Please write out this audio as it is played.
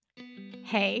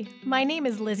Hey, my name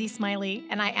is Lizzie Smiley,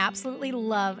 and I absolutely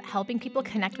love helping people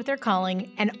connect with their calling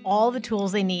and all the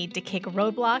tools they need to kick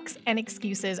roadblocks and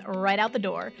excuses right out the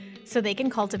door so they can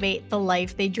cultivate the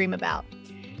life they dream about.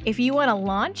 If you want to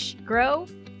launch, grow,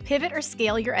 pivot, or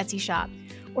scale your Etsy shop,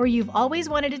 or you've always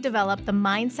wanted to develop the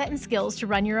mindset and skills to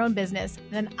run your own business,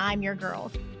 then I'm your girl.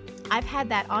 I've had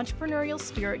that entrepreneurial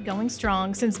spirit going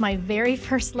strong since my very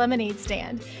first lemonade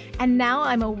stand, and now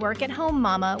I'm a work-at-home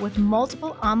mama with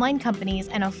multiple online companies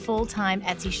and a full-time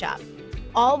Etsy shop,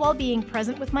 all while being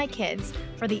present with my kids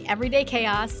for the everyday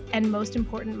chaos and most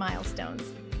important milestones.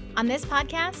 On this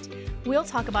podcast, we'll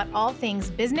talk about all things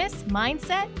business,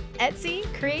 mindset, Etsy,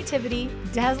 creativity,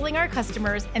 dazzling our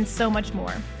customers, and so much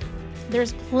more.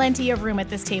 There's plenty of room at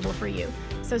this table for you,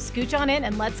 so scooch on in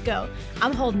and let's go.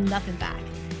 I'm holding nothing back.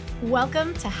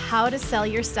 Welcome to How to Sell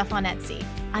Your Stuff on Etsy.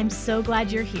 I'm so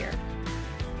glad you're here.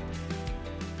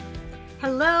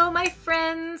 Hello, my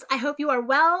friends. I hope you are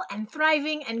well and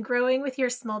thriving and growing with your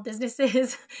small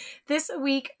businesses. This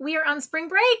week, we are on spring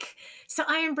break, so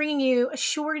I am bringing you a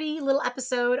shorty little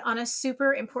episode on a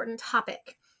super important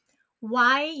topic: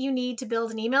 why you need to build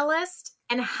an email list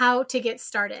and how to get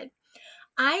started.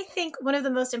 I think one of the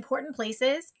most important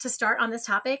places to start on this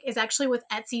topic is actually with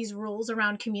Etsy's rules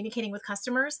around communicating with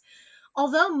customers.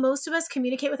 Although most of us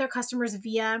communicate with our customers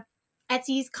via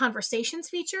Etsy's conversations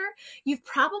feature, you've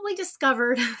probably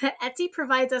discovered that Etsy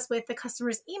provides us with the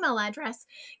customer's email address,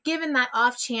 given that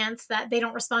off chance that they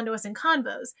don't respond to us in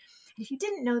convos. And if you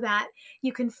didn't know that,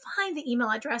 you can find the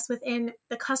email address within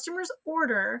the customer's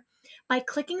order by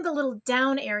clicking the little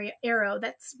down arrow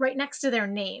that's right next to their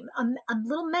name. A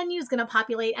little menu is going to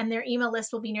populate and their email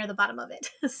list will be near the bottom of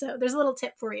it. So there's a little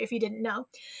tip for you if you didn't know.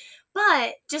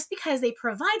 But just because they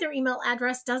provide their email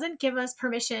address doesn't give us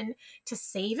permission to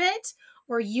save it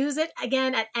or use it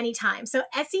again at any time. So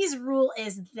Etsy's rule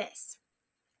is this: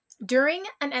 during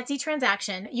an Etsy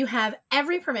transaction, you have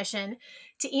every permission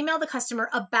to email the customer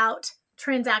about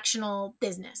transactional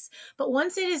business. But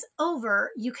once it is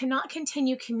over, you cannot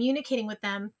continue communicating with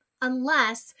them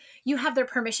unless you have their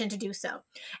permission to do so.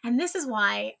 And this is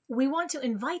why we want to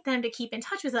invite them to keep in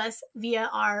touch with us via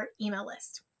our email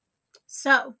list.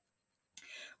 So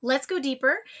let's go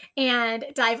deeper and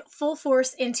dive full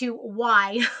force into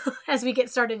why as we get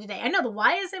started today. I know the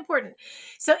why is important.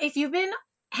 So if you've been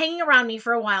hanging around me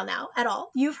for a while now at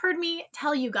all, you've heard me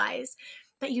tell you guys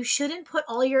that you shouldn't put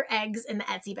all your eggs in the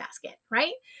Etsy basket,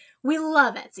 right? We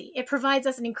love Etsy. It provides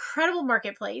us an incredible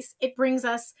marketplace. It brings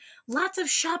us lots of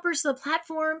shoppers to the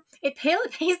platform. It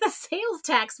pays the sales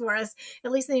tax for us,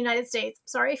 at least in the United States.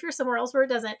 Sorry if you're somewhere else where it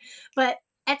doesn't, but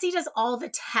Etsy does all the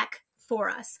tech for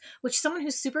us, which someone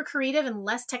who's super creative and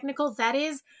less technical, that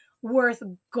is worth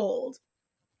gold.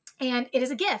 And it is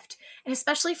a gift, and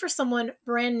especially for someone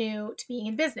brand new to being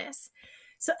in business.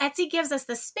 So Etsy gives us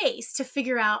the space to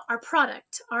figure out our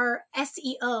product, our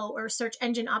SEO or search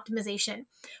engine optimization.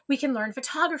 We can learn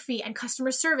photography and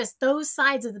customer service, those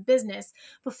sides of the business,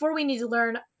 before we need to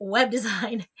learn web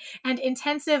design and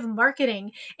intensive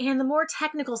marketing and the more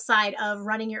technical side of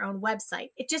running your own website.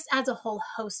 It just adds a whole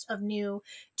host of new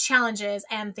challenges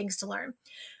and things to learn.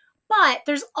 But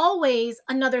there's always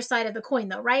another side of the coin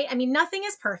though, right? I mean, nothing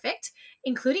is perfect,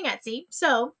 including Etsy.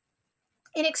 So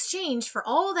in exchange for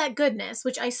all that goodness,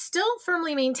 which I still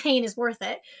firmly maintain is worth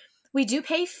it, we do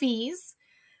pay fees.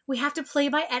 We have to play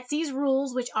by Etsy's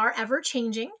rules, which are ever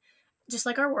changing, just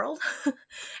like our world.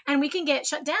 And we can get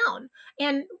shut down.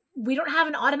 And we don't have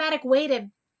an automatic way to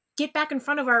get back in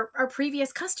front of our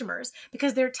previous customers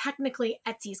because they're technically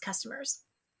Etsy's customers.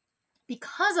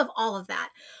 Because of all of that,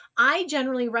 I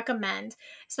generally recommend,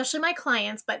 especially my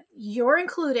clients, but you're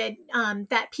included,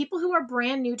 that people who are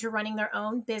brand new to running their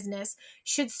own business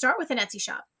should start with an Etsy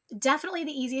shop. Definitely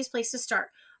the easiest place to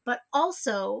start, but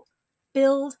also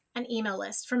build an email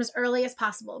list from as early as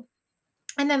possible.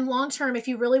 And then long term, if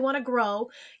you really want to grow,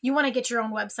 you want to get your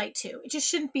own website too. It just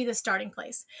shouldn't be the starting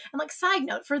place. And like side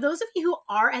note, for those of you who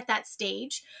are at that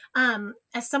stage,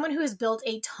 as someone who has built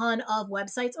a ton of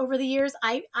websites over the years,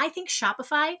 I think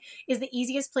Shopify is the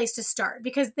easiest place to start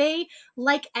because they,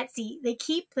 like Etsy, they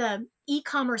keep the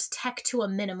e-commerce tech to a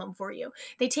minimum for you.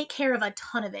 They take care of a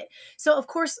ton of it. So of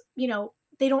course,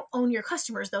 they don't own your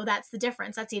customers, though. That's the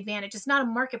difference. That's the advantage. It's not a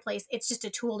marketplace. It's just a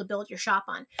tool to build your shop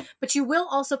on. But you will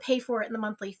also pay for it in the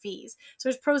monthly fees. So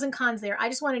there's pros and cons there. I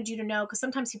just wanted you to know because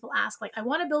sometimes people ask, like, I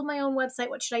want to build my own website.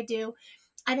 What should I do?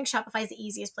 I think Shopify is the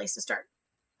easiest place to start.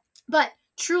 But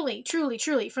truly, truly,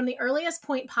 truly, from the earliest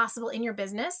point possible in your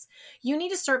business, you need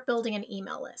to start building an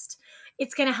email list.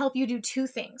 It's going to help you do two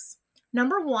things.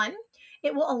 Number one,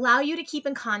 it will allow you to keep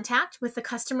in contact with the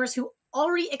customers who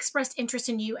already expressed interest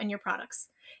in you and your products.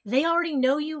 They already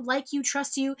know you, like you,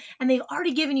 trust you, and they've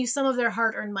already given you some of their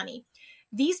hard-earned money.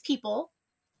 These people,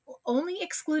 only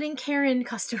excluding Karen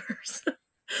customers,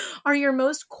 are your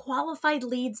most qualified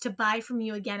leads to buy from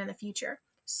you again in the future.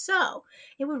 So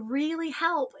it would really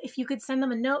help if you could send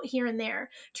them a note here and there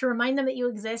to remind them that you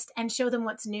exist and show them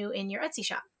what's new in your Etsy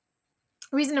shop.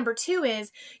 Reason number 2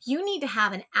 is you need to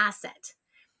have an asset,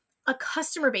 a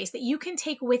customer base that you can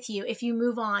take with you if you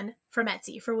move on from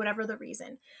Etsy for whatever the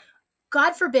reason.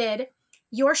 God forbid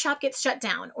your shop gets shut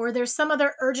down or there's some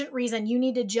other urgent reason you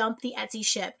need to jump the Etsy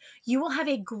ship. You will have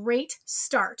a great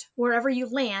start wherever you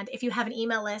land if you have an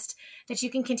email list that you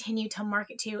can continue to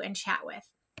market to and chat with.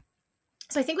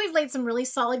 So I think we've laid some really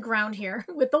solid ground here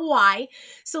with the why.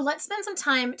 So let's spend some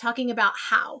time talking about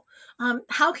how.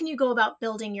 How can you go about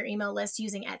building your email list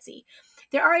using Etsy?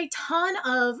 There are a ton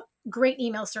of great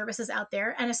email services out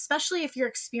there. And especially if you're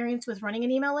experienced with running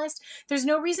an email list, there's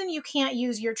no reason you can't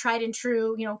use your tried and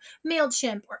true,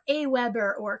 MailChimp or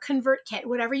Aweber or ConvertKit,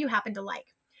 whatever you happen to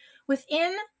like.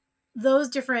 Within those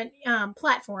different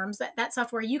platforms, that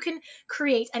software, you can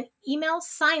create an email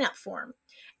sign-up form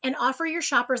and offer your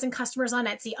shoppers and customers on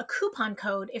Etsy a coupon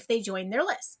code if they join your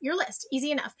list.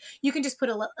 Easy enough. You can just put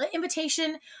an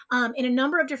invitation in a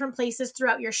number of different places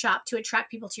throughout your shop to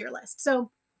attract people to your list.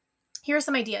 So here are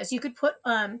some ideas. You could put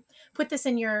this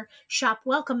in your shop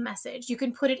welcome message. You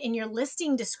can put it in your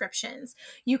listing descriptions.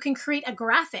 You can create a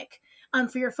graphic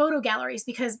for your photo galleries,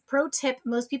 because pro tip,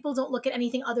 most people don't look at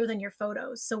anything other than your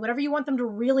photos. So whatever you want them to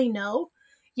really know,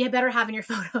 you better have in your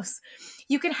photos.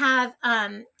 You can have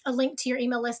a link to your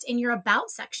email list in your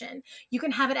about section. You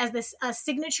can have it as this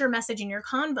signature message in your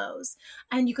convos,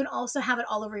 and you can also have it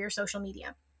all over your social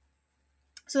media.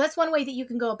 So that's one way that you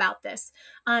can go about this.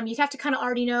 You'd have to kind of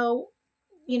already know,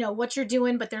 what you're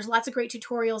doing, but there's lots of great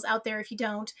tutorials out there if you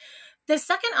don't. The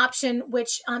second option,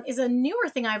 which is a newer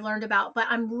thing I've learned about, but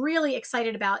I'm really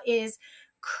excited about, is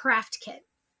CraftKit.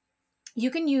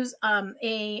 You can use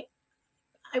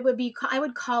I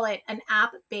would call it an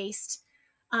app-based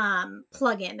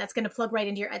plugin that's going to plug right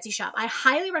into your Etsy shop. I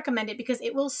highly recommend it because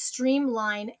it will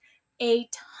streamline a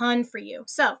ton for you.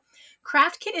 So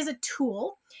CraftKit is a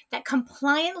tool that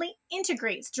compliantly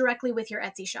integrates directly with your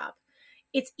Etsy shop.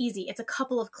 It's easy. It's a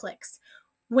couple of clicks.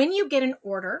 When you get an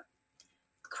order,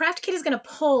 CraftKit is going to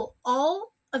pull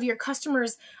all of your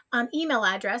customers' email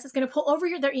address. It's going to pull over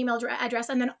their email address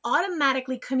and then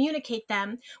automatically communicate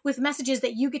them with messages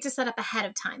that you get to set up ahead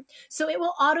of time. So it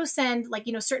will auto send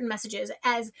certain messages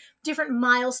as different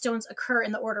milestones occur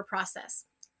in the order process.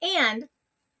 And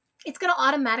it's going to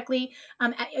automatically,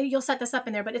 you'll set this up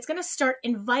in there, but it's going to start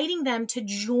inviting them to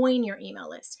join your email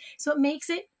list. So it makes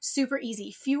it super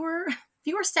easy, fewer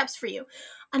steps for you.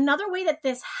 Another way that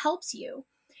this helps you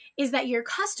is that your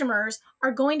customers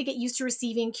are going to get used to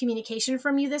receiving communication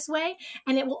from you this way,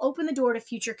 and it will open the door to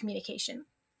future communication.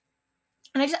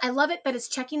 And I love it that it's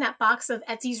checking that box of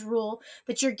Etsy's rule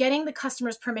that you're getting the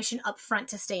customer's permission up front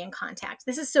to stay in contact.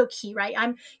 This is so key,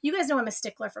 right? You guys know I'm a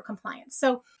stickler for compliance.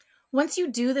 So once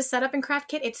you do the setup in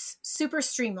CraftKit, it's super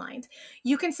streamlined.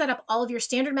 You can set up all of your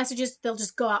standard messages. They'll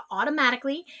just go out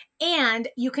automatically. And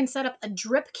you can set up a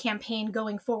drip campaign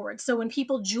going forward. So when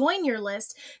people join your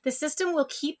list, the system will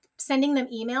keep sending them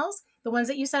emails, the ones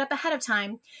that you set up ahead of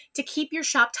time, to keep your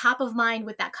shop top of mind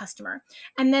with that customer.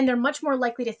 And then they're much more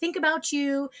likely to think about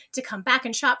you, to come back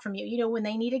and shop from you. When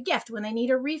they need a gift, when they need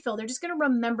a refill, they're just going to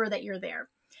remember that you're there.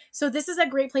 So this is a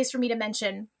great place for me to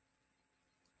mention,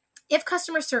 if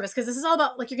customer service, because this is all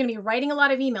about you're going to be writing a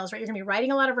lot of emails, right? You're going to be writing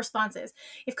a lot of responses.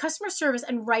 If customer service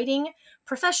and writing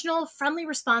professional, friendly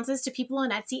responses to people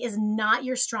on Etsy is not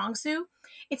your strong suit,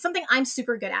 it's something I'm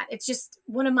super good at. It's just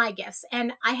one of my gifts.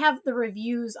 And I have the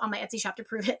reviews on my Etsy shop to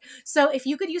prove it. So if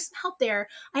you could use some help there,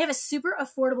 I have a super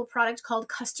affordable product called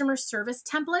Customer Service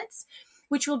Templates,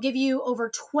 which will give you over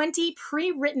 20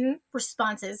 pre-written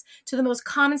responses to the most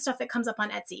common stuff that comes up on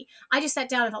Etsy. I just sat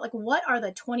down and thought, what are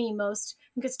the 20 most,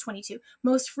 I think it's 22,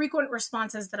 most frequent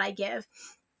responses that I give?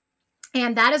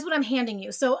 And that is what I'm handing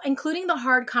you. So including the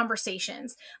hard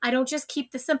conversations. I don't just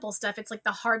keep the simple stuff. It's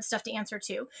the hard stuff to answer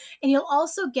to. And you'll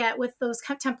also get with those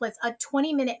templates a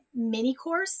 20-minute mini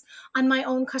course on my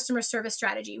own customer service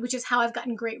strategy, which is how I've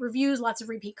gotten great reviews, lots of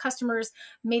repeat customers,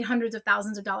 made hundreds of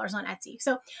thousands of dollars on Etsy.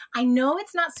 So I know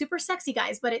it's not super sexy,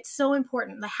 guys, but it's so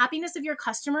important. The happiness of your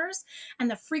customers and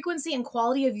the frequency and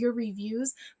quality of your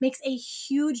reviews makes a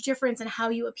huge difference in how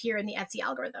you appear in the Etsy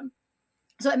algorithm.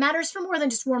 So it matters for more than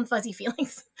just warm, fuzzy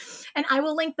feelings. And I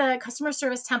will link the customer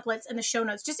service templates in the show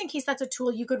notes, just in case that's a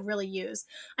tool you could really use.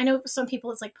 I know some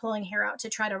people, it's pulling hair out to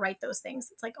try to write those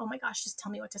things. It's oh my gosh, just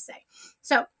tell me what to say.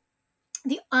 So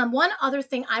The one other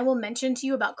thing I will mention to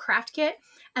you about CraftKit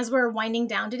as we're winding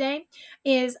down today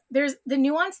is there's the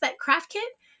nuance that CraftKit,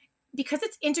 because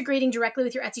it's integrating directly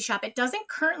with your Etsy shop, it doesn't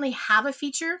currently have a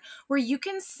feature where you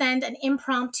can send an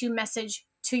impromptu message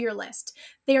to your list.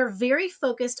 They are very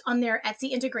focused on their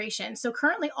Etsy integration. So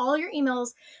currently all your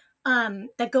emails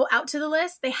that go out to the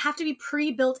list, they have to be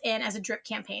pre-built in as a drip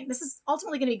campaign. This is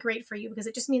ultimately going to be great for you because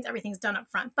it just means everything's done up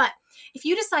front. But if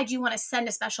you decide you want to send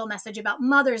a special message about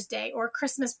Mother's Day or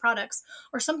Christmas products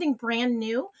or something brand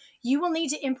new, you will need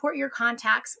to import your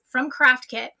contacts from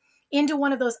CraftKit into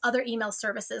one of those other email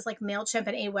services like MailChimp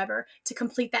and Aweber to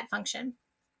complete that function.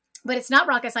 But it's not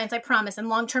rocket science, I promise. And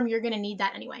long-term, you're going to need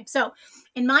that anyway. So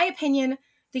in my opinion,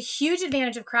 the huge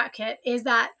advantage of CraftKit is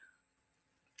that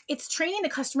it's training the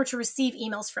customer to receive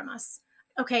emails from us.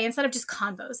 Okay, instead of just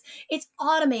convos, it's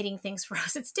automating things for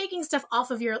us. It's taking stuff off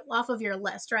of your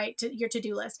list, right, to your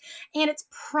to-do list, and it's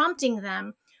prompting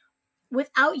them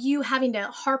without you having to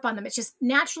harp on them. It's just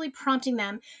naturally prompting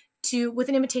them with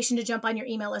an invitation to jump on your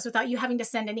email list without you having to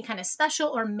send any kind of special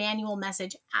or manual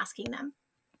message asking them.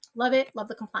 Love it. Love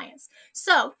the compliance.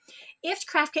 So if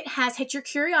CraftKit has hit your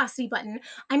curiosity button,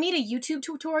 I made a YouTube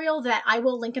tutorial that I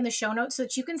will link in the show notes so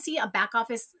that you can see a back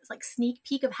office like sneak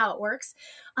peek of how it works.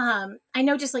 I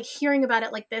know just like hearing about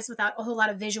it like this without a whole lot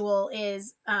of visual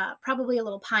is probably a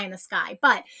little pie in the sky.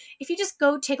 But if you just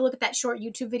go take a look at that short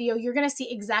YouTube video, you're going to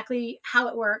see exactly how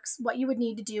it works, what you would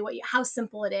need to do, how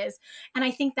simple it is. And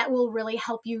I think that will really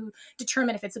help you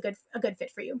determine if it's a good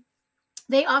fit for you.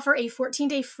 They offer a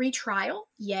 14-day free trial,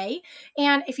 yay.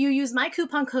 And if you use my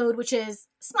coupon code, which is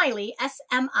SMILEY,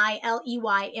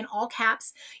 SMILEY in all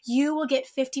caps, you will get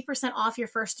 50% off your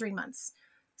first 3 months.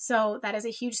 So that is a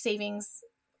huge savings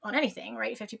on anything,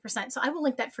 right? 50%. So I will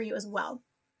link that for you as well.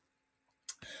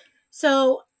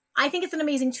 So I think it's an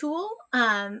amazing tool.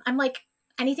 I'm like,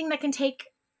 anything that can take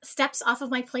steps off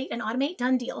of my plate and automate,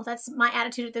 done deal. That's my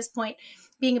attitude at this point,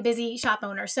 being a busy shop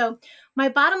owner. So my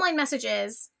bottom line message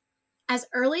is, as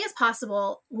early as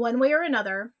possible, one way or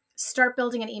another, start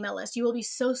building an email list. You will be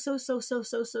so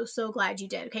glad you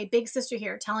did. Okay, big sister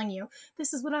here telling you,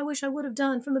 this is what I wish I would have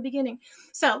done from the beginning.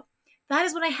 So that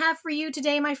is what I have for you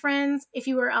today, my friends. If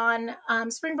you were on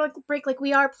spring break like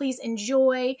we are, please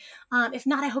enjoy. If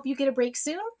not, I hope you get a break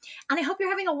soon. And I hope you're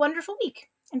having a wonderful week.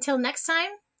 Until next time,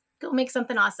 go make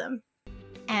something awesome.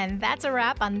 And that's a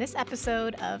wrap on this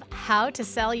episode of How to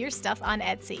Sell Your Stuff on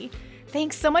Etsy.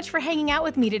 Thanks so much for hanging out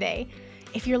with me today.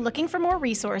 If you're looking for more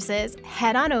resources,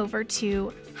 head on over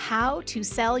to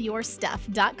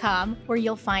howtosellyourstuff.com, where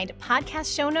you'll find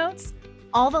podcast show notes,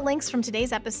 all the links from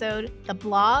today's episode, the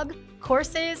blog,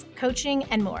 courses, coaching,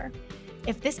 and more.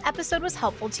 If this episode was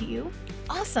helpful to you,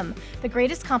 awesome. The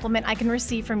greatest compliment I can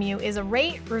receive from you is a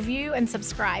rate, review, and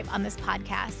subscribe on this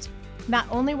podcast. Not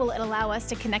only will it allow us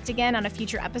to connect again on a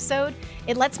future episode,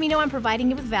 it lets me know I'm providing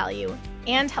you with value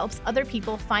and helps other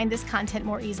people find this content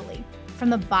more easily.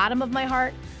 From the bottom of my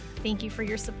heart, thank you for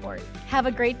your support. Have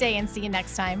a great day and see you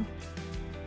next time.